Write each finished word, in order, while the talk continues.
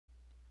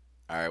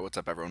Alright, what's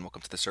up everyone?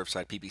 Welcome to the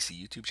Surfside PPC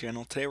YouTube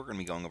channel. Today we're going to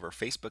be going over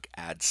Facebook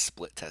ad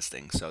split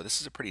testing. So this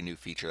is a pretty new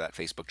feature that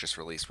Facebook just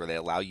released where they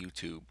allow you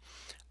to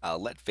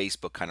let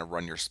Facebook kind of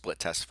run your split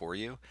test for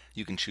you.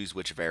 You can choose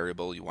which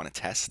variable you want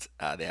to test.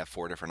 They have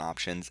 4 different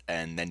options,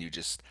 and then you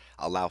just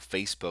allow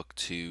Facebook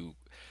to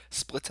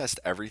split test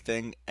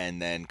everything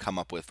and then come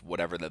up with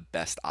whatever the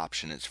best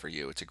option is for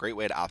you. It's a great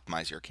way to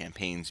optimize your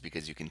campaigns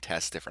because you can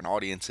test different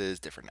audiences,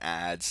 different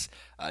ads,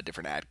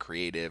 different ad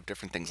creative,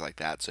 different things like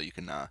that. So you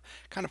can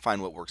kind of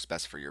find what works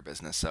best for your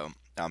business. So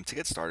to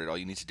get started, all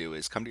you need to do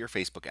is come to your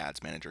Facebook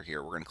Ads Manager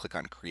here. We're going to click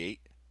on Create.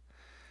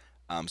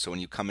 So when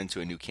you come into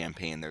a new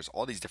campaign, there's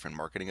all these different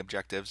marketing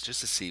objectives just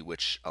to see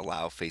which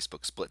allow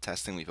Facebook split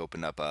testing. We've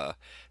opened up the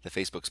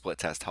Facebook split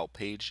test help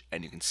page,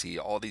 and you can see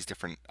all these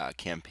different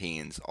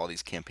campaigns, all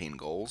these campaign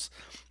goals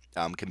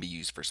can be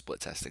used for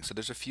split testing. So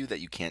there's a few that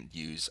you can't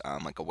use,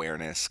 like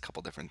awareness, a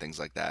couple different things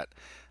like that.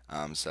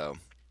 So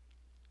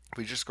if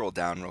we just scroll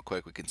down real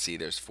quick, we can see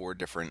there's 4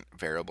 different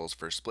variables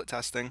for split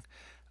testing.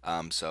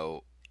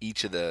 So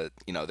each of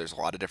there's a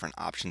lot of different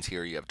options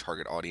here. You have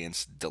target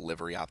audience,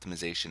 delivery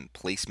optimization,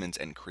 placements,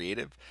 and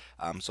creative.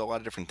 So a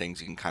lot of different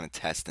things you can kind of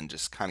test and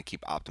just kind of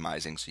keep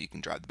optimizing so you can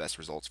drive the best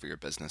results for your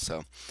business.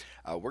 So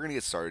we're going to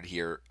get started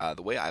here.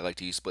 The way I like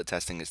to use split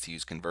testing is to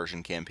use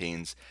conversion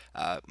campaigns.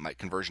 My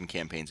conversion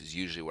campaigns is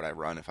usually what I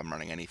run if I'm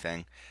running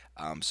anything.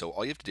 So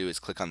all you have to do is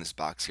click on this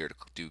box here to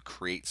do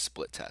create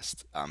split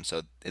test.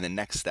 So in the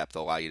next step,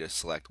 they'll allow you to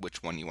select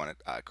which one you want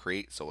to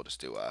create. So we'll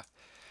just do a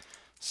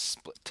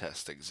split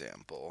test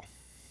example.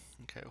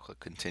 Okay, we'll click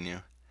continue.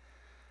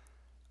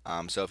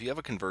 So if you have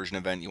a conversion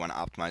event you want to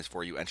optimize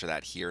for, you enter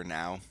that here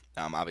now.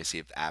 Obviously,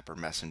 if app or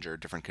messenger,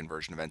 different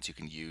conversion events you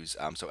can use.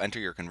 So enter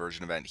your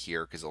conversion event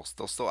here because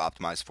they'll still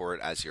optimize for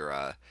it as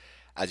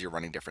you're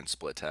running different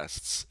split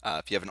tests.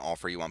 If you have an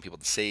offer you want people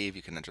to save,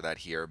 you can enter that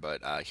here.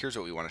 But here's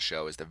what we want to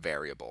show is the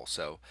variable.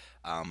 So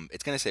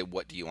it's going to say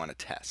what do you want to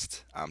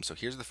test. So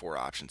here's the 4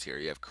 options here.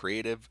 You have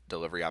creative,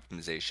 delivery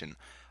optimization,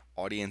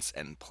 audience,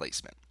 and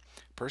placement.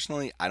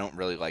 Personally, I don't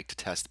really like to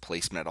test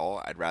placement at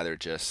all. I'd rather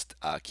just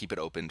keep it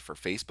open for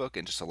Facebook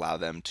and just allow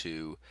them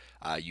to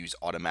use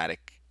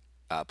automatic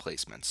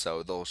placements.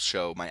 So they'll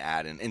show my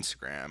ad in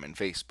Instagram and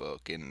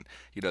Facebook and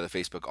the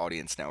Facebook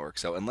audience network.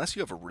 So unless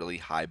you have a really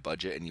high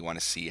budget and you want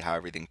to see how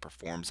everything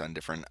performs on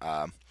different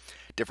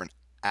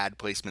ad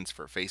placements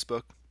for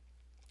Facebook,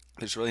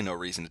 there's really no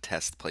reason to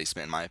test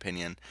placement in my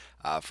opinion.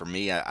 For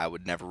me, I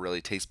would never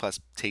really test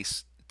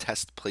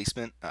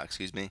placement.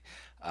 Excuse me.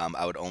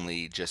 I would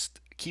only just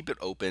keep it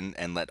open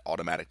and let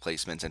automatic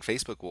placements, and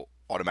Facebook will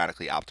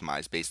automatically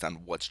optimize based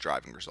on what's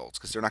driving results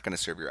because they're not going to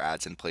serve your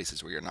ads in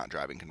places where you're not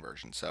driving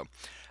conversion. So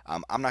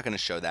I'm not going to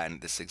show that in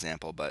this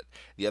example, but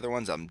the other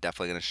ones I'm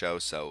definitely going to show.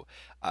 So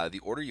the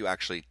order you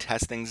actually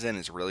test things in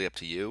is really up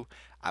to you.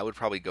 I would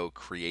probably go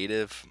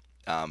creative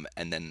and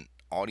then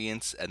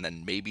audience and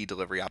then maybe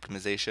delivery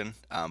optimization,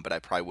 but I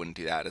probably wouldn't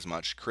do that as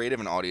much. Creative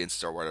and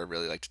audience are what I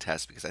really like to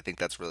test because I think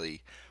that's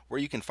really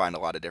where you can find a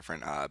lot of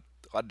different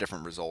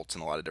results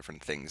and a lot of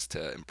different things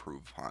to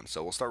improve upon.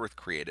 So we'll start with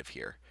creative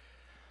here.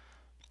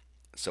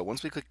 So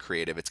once we click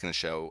creative, it's going to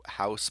show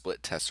how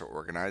split tests are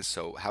organized.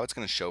 So how it's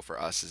going to show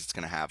for us is it's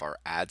going to have our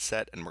ad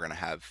set, and we're going to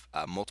have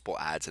multiple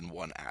ads in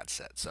one ad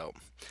set. So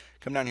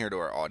come down here to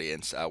our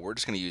audience. We're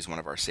just going to use one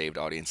of our saved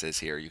audiences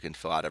here. You can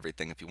fill out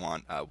everything if you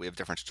want. We have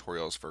different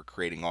tutorials for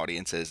creating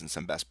audiences and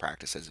some best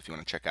practices if you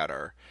want to check out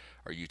our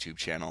YouTube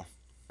channel.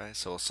 Okay,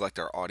 so we'll select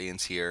our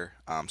audience here.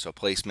 So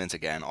placements,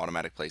 again,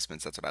 automatic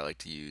placements, that's what I like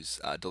to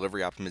use.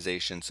 Delivery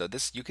optimization, so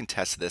this you can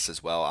test this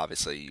as well.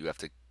 Obviously, you have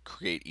to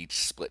create each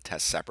split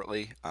test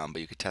separately,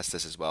 but you could test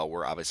this as well.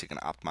 We're obviously going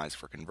to optimize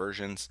for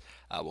conversions.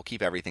 We'll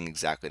keep everything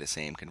exactly the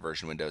same.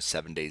 Conversion window,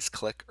 7 days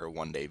click or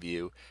 1 day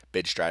view.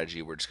 Bid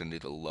strategy, we're just going to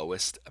do the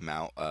lowest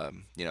amount,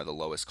 the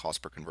lowest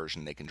cost per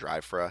conversion they can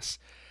drive for us.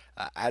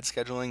 Ad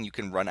scheduling, you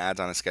can run ads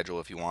on a schedule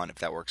if you want, if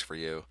that works for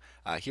you.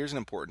 Here's an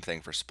important thing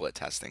for split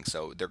testing.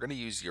 So they're going to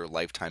use your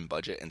lifetime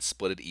budget and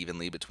split it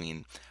evenly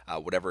between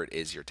whatever it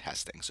is you're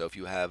testing. So if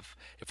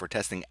we're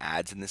testing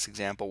ads in this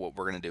example, what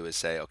we're going to do is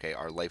say, okay,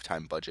 our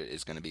lifetime budget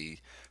is going to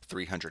be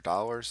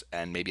 $300,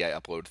 and maybe I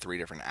upload 3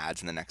 different ads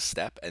in the next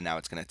step, and now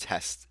it's going to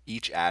test,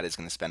 each ad is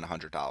going to spend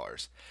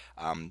 $100.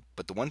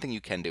 But the one thing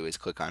you can do is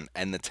click on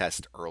end the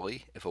test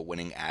early if a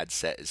winning ad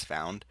set is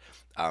found.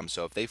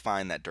 So if they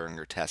find that during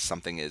your test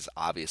something is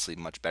obviously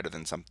much better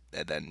than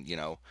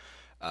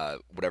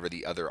whatever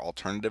the other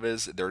alternative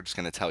is, they're just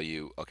going to tell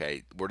you,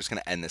 okay, we're just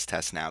going to end this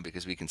test now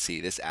because we can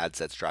see this ad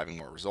set's driving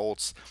more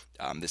results,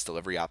 this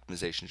delivery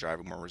optimization is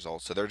driving more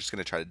results. So they're just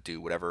going to try to do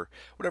whatever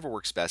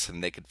works best,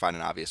 and they can find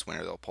an obvious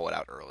winner, they'll pull it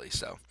out early.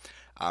 So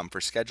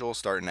for schedule,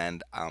 start and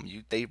end,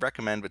 they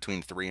recommend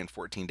between 3 and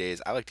 14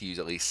 days. I like to use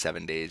at least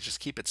 7 days. Just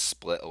keep it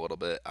split a little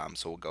bit.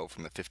 So we'll go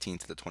from the 15th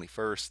to the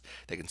 21st.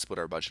 They can split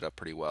our budget up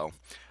pretty well.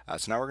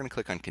 So now we're going to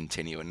click on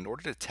continue. And in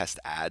order to test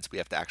ads, we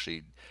have to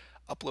actually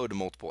upload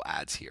multiple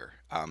ads here.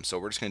 So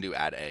we're just going to do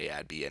ad A,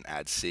 ad B, and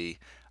ad C.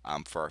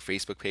 For our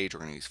Facebook page,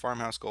 we're going to use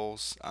Farmhouse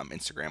Goals.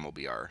 Instagram will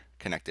be our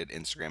connected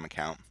Instagram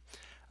account.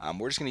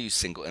 We're just going to use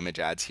single image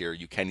ads here.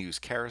 You can use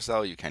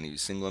carousel, you can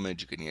use single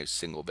image, you can use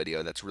single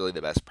video. That's really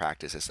the best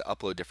practice, is to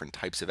upload different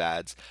types of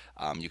ads.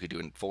 You could do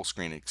a full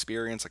screen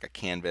experience like a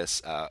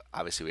canvas.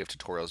 Obviously, we have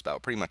tutorials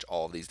about pretty much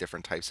all of these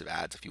different types of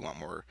ads if you want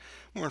more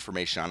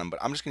information on them, but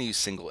I'm just going to use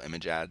single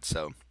image ads.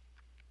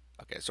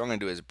 Okay, so what I'm going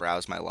to do is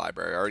browse my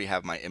library. I already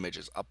have my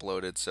images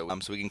uploaded, so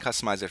we can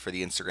customize it for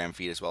the Instagram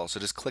feed as well. So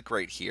just click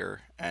right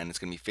here, and it's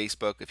going to be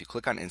Facebook. If you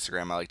click on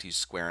Instagram, I like to use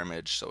square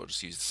image, so we'll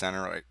just use the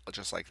center, right,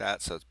 just like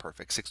that. So it's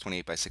perfect.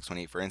 628 by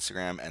 628 for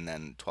Instagram, and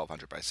then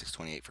 1200 by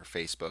 628 for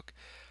Facebook.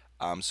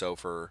 So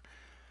for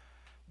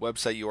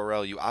website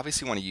URL, you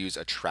obviously want to use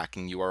a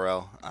tracking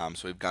URL.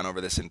 So we've gone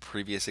over this in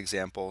previous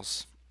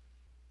examples.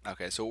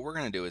 Okay, so what we're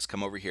going to do is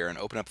come over here and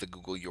open up the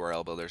Google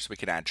URL Builder so we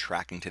can add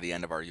tracking to the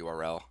end of our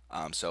URL.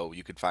 So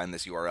you could find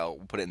this URL,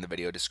 we'll put it in the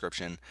video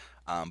description.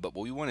 But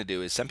what we want to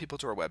do is send people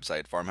to our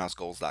website,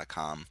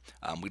 farmhousegoals.com.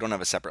 We don't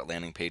have a separate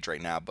landing page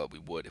right now, but we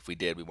would. If we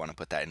did, we want to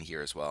put that in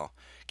here as well.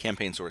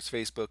 Campaign source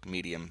Facebook,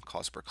 medium,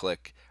 cost per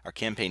click. Our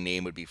campaign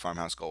name would be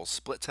Farmhouse Goals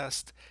Split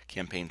Test.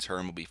 Campaign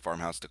term will be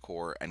Farmhouse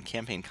Decor, and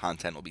campaign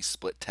content will be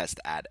Split Test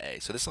Ad A.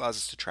 So this allows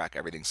us to track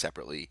everything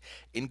separately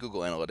in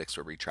Google Analytics,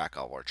 where we track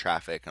all of our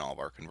traffic and all of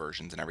our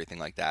conversions and everything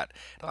like that.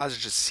 It allows us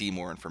to just see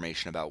more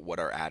information about what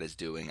our ad is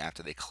doing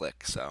after they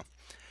click. So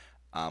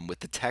with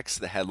the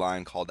text, the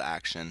headline, call to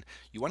action,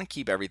 you want to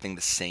keep everything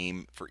the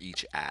same for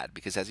each ad,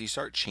 because as you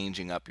start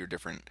changing up your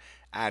different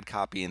ad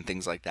copy and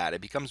things like that,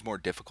 it becomes more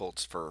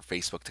difficult for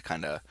Facebook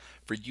to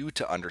for you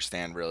to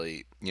understand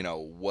really,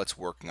 what's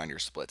working on your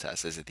split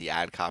test. Is it the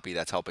ad copy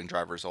that's helping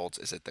drive results?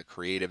 Is it the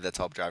creative that's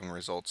helping driving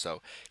results?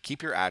 So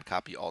keep your ad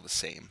copy all the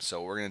same.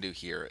 So what we're going to do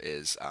here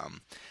is,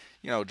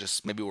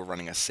 just maybe we're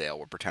running a sale.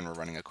 We'll pretend we're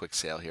running a quick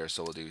sale here.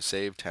 So we'll do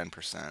save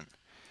 10%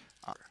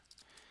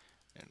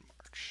 in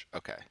March.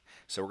 Okay.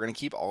 So we're going to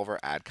keep all of our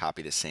ad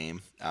copy the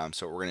same.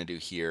 So what we're going to do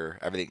here,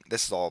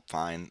 this is all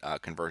fine.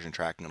 Conversion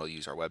tracking, it'll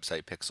use our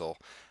website pixel.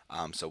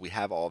 So we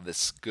have all of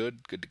this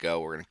good to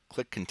go. We're going to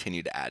click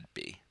continue to add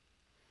B.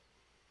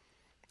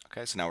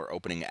 Okay, so now we're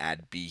opening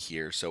add B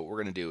here. So what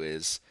we're going to do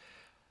is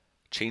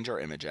change our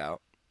image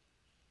out.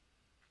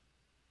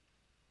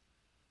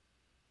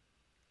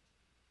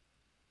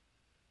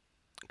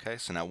 Okay,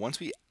 so now once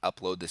we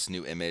upload this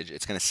new image,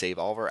 it's going to save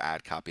all of our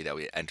ad copy that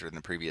we entered in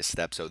the previous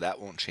step, so that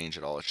won't change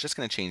at all. It's just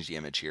going to change the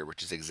image here,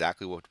 which is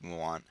exactly what we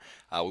want.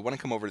 We want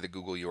to come over to the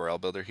Google URL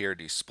Builder here,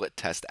 do split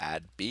test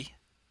ad B.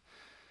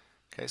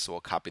 Okay, so we'll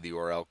copy the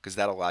URL because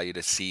that'll allow you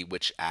to see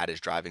which ad is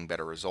driving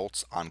better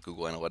results on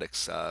Google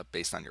Analytics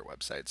based on your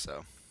website.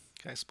 So,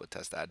 okay, split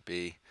test ad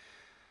B.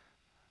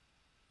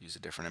 Use a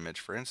different image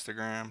for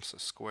Instagram, so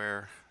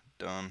square,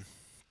 done.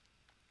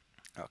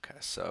 Okay,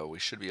 so we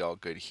should be all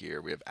good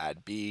here. We have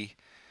add B,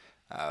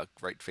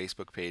 right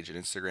Facebook page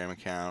and Instagram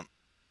account.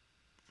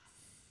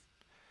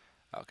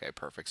 Okay,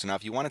 perfect. So now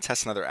if you want to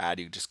test another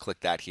ad, you just click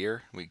that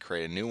here. We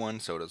create a new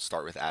one, so it'll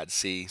start with ad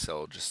C.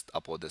 So I'll just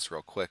upload this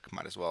real quick.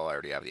 Might as well. I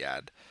already have the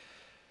ad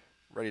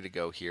ready to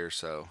go here.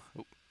 So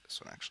this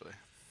one actually.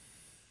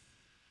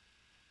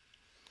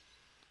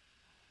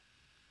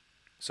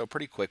 So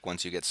pretty quick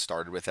once you get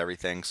started with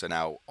everything. So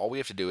now all we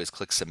have to do is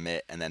click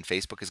submit, and then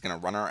Facebook is going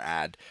to run our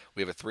ad.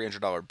 We have a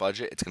 $300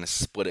 budget. It's going to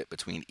split it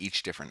between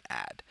each different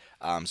ad.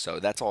 So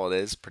that's all it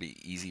is. Pretty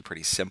easy,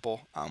 pretty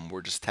simple.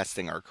 We're just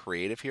testing our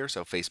creative here.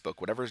 So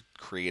Facebook, whatever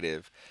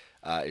creative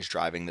is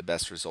driving the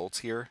best results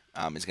here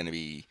is going to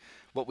be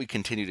what we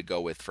continue to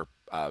go with for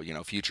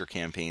future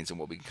campaigns and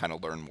what we can kind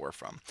of learn more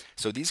from.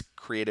 So these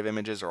creative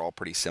images are all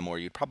pretty similar.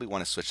 You'd probably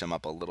want to switch them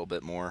up a little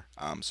bit more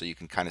so you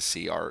can kind of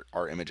see our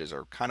images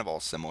are kind of all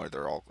similar.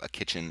 They're all a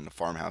kitchen, a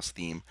farmhouse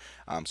theme.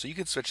 So you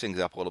could switch things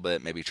up a little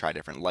bit, maybe try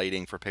different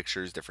lighting for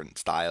pictures, different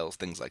styles,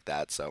 things like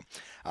that. So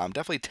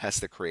definitely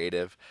test the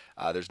creative.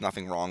 There's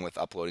nothing wrong with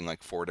uploading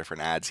like 4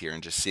 different ads here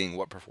and just seeing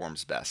what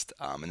performs best.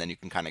 And then you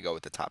can kind of go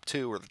with the top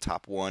 2 or the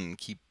top 1 and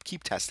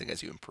keep testing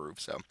as you improve.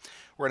 So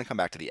we're going to come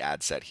back to the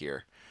ad set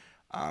here.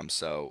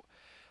 So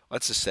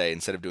let's just say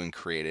instead of doing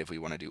creative, we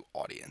want to do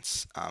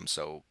audience.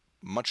 So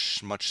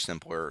much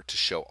simpler to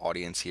show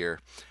audience here.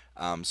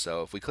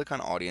 So if we click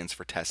on audience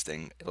for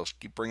testing, it'll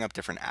bring up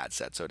different ad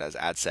sets. So it has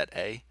ad set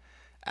A,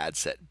 ad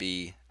set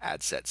B,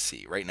 ad set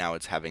C. Right now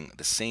it's having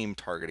the same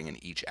targeting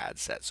in each ad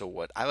set. So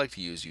what I like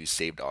to use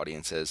saved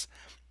audiences.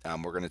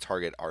 We're going to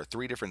target our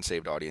 3 different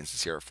saved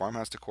audiences here: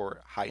 farmhouse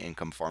decor, high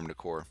income farm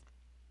decor,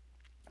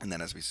 and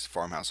then as we see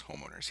farmhouse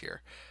homeowners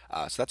here.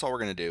 So that's all we're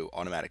going to do.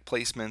 Automatic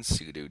placements,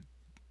 you could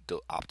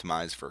do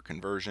optimize for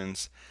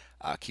conversions.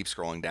 Keep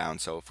scrolling down.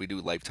 So if we do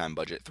lifetime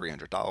budget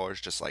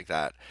 $300, just like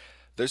that,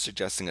 they're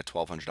suggesting a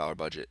 $1,200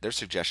 budget. Their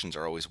suggestions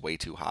are always way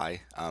too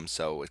high.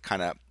 So it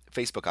kind of,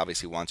 Facebook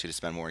obviously wants you to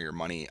spend more of your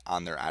money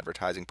on their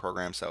advertising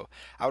program. So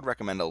I would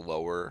recommend a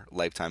lower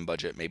lifetime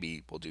budget.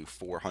 Maybe we'll do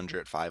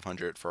 400,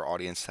 500 for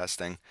audience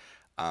testing.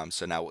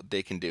 So now what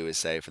they can do is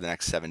say for the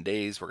next 7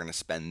 days, we're going to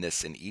spend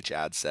this in each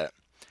ad set.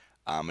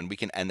 And we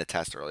can end the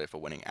test early if a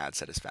winning ad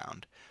set is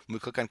found. When we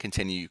click on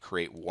continue, you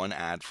create 1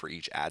 ad for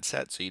each ad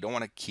set. So you don't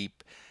want to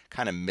keep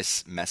kind of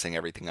messing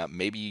everything up.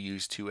 Maybe you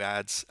use two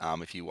ads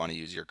if you want to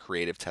use your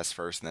creative test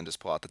first and then just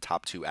pull out the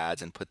top two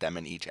ads and put them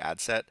in each ad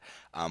set.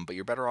 But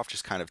you're better off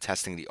just kind of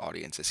testing the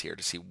audiences here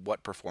to see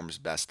what performs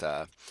best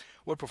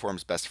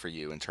for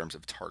you in terms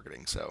of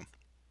targeting. So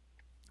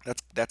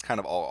that's kind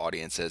of all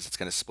audience is. It's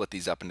going to split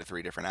these up into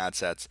three different ad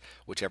sets.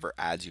 Whichever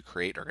ads you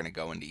create are going to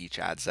go into each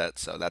ad set.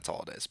 So that's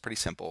all it is. Pretty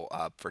simple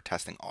for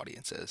testing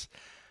audiences.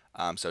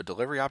 So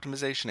delivery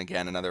optimization,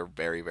 again, another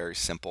very, very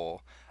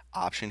simple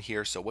option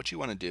here. So what you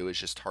want to do is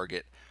just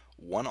target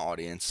one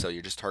audience. So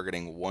you're just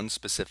targeting one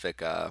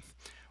specific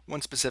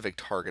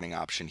targeting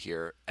option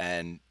here,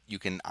 and you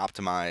can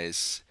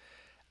optimize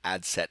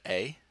ad set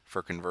A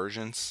for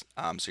conversions.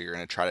 So you're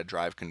going to try to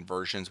drive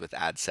conversions with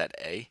ad set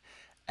A.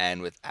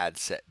 And with ad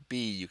set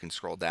B, you can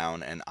scroll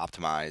down and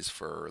optimize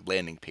for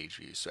landing page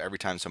views. So every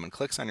time someone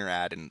clicks on your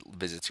ad and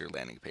visits your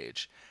landing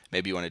page,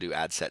 maybe you want to do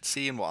ad set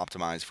C and we'll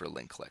optimize for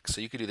link clicks.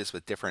 So you could do this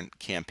with different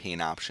campaign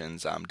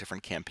options,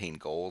 different campaign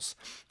goals.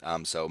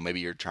 So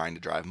maybe you're trying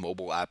to drive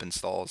mobile app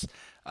installs.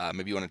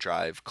 Maybe you want to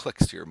drive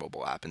clicks to your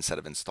mobile app instead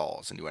of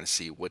installs, and you want to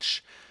see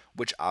which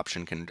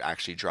option can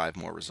actually drive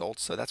more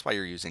results. So that's why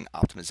you're using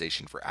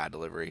optimization for ad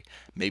delivery.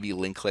 Maybe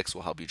link clicks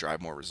will help you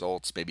drive more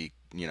results. Maybe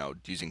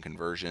using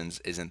conversions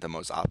isn't the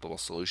most optimal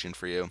solution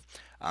for you.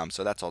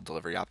 So that's all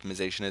delivery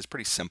optimization is.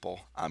 Pretty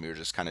simple. You're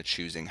just kind of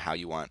choosing how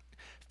you want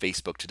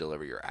Facebook to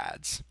deliver your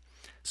ads.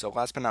 So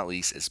last but not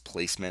least is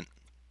placement.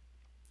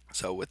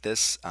 So with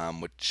this,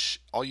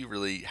 which all you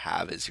really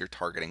have is you're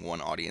targeting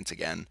one audience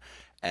again,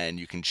 and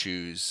you can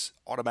choose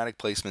automatic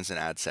placements in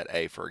ad set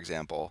A, for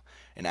example.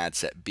 In ad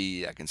set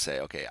B, I can say,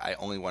 okay, I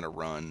only want to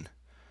run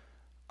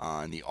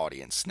on the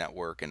audience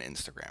network and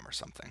Instagram or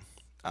something.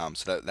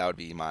 So that would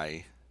be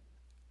my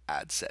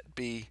ad set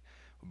B,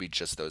 would be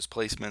just those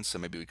placements. So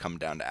maybe we come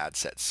down to ad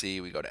set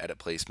C, we go to edit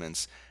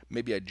placements.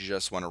 Maybe I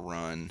just want to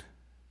run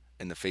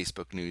in the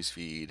Facebook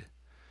newsfeed,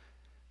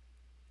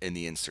 in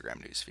the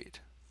Instagram newsfeed.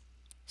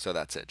 So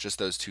that's it, just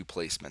those two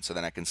placements. So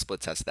then I can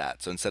split test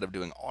that. So instead of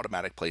doing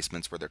automatic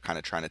placements where they're kind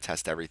of trying to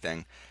test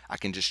everything, I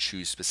can just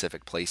choose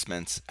specific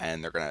placements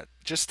and they're going to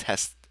just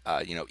test,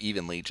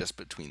 evenly just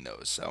between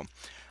those. So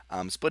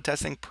split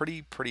testing,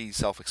 pretty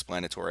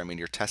self-explanatory. I mean,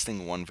 you're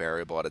testing one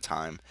variable at a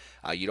time.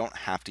 You don't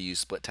have to use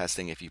split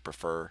testing if you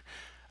prefer.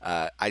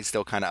 I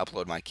still kind of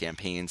upload my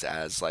campaigns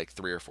as like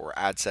 3 or 4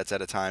 ad sets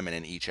at a time, and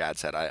in each ad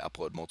set I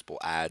upload multiple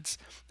ads.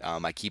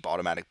 I keep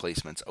automatic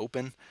placements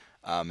open.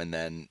 And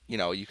then,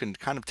 you can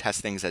kind of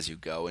test things as you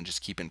go and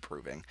just keep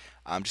improving.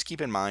 Just keep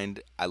in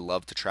mind, I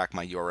love to track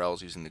my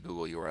URLs using the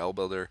Google URL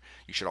Builder.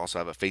 You should also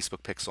have a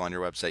Facebook pixel on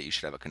your website. You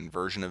should have a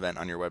conversion event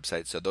on your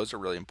website. So those are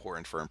really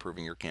important for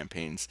improving your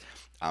campaigns.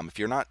 If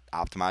you're not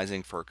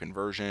optimizing for a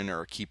conversion or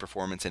a key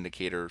performance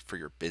indicator for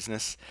your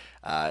business,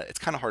 it's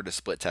kind of hard to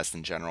split test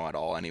in general at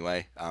all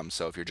anyway.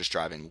 So if you're just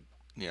driving,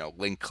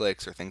 link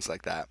clicks or things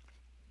like that,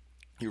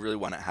 you really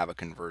want to have a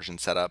conversion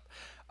set up.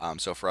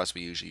 So for us,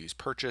 we usually use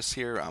purchase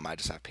here. I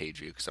just have page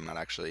view because I'm not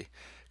actually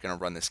going to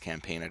run this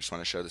campaign. I just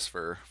want to show this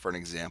for an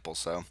example.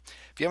 So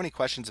if you have any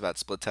questions about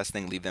split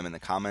testing, leave them in the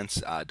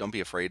comments. Don't be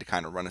afraid to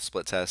kind of run a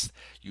split test.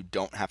 You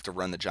don't have to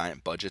run the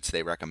giant budgets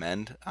they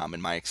recommend.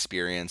 In my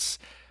experience,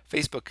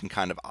 Facebook can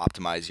kind of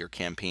optimize your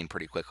campaign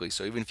pretty quickly.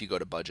 So even if you go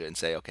to budget and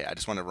say, okay, I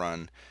just want to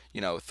run,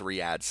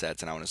 3 ad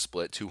sets and I want to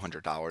split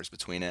 $200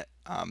 between it,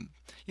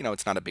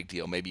 it's not a big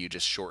deal. Maybe you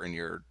just shorten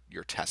your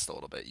test a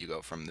little bit. You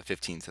go from the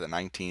 15th to the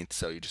 19th,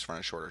 so you just run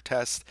a shorter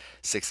test,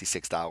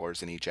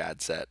 $66 in each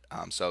ad set.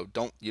 So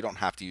you don't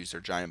have to use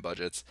their giant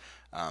budgets.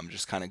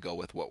 Just kind of go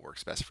with what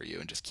works best for you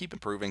and just keep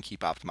improving,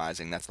 keep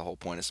optimizing. That's the whole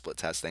point of split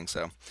testing.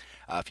 So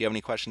if you have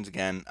any questions,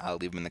 again,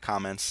 leave them in the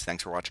comments.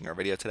 Thanks for watching our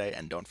video today,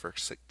 and don't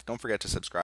forget to subscribe.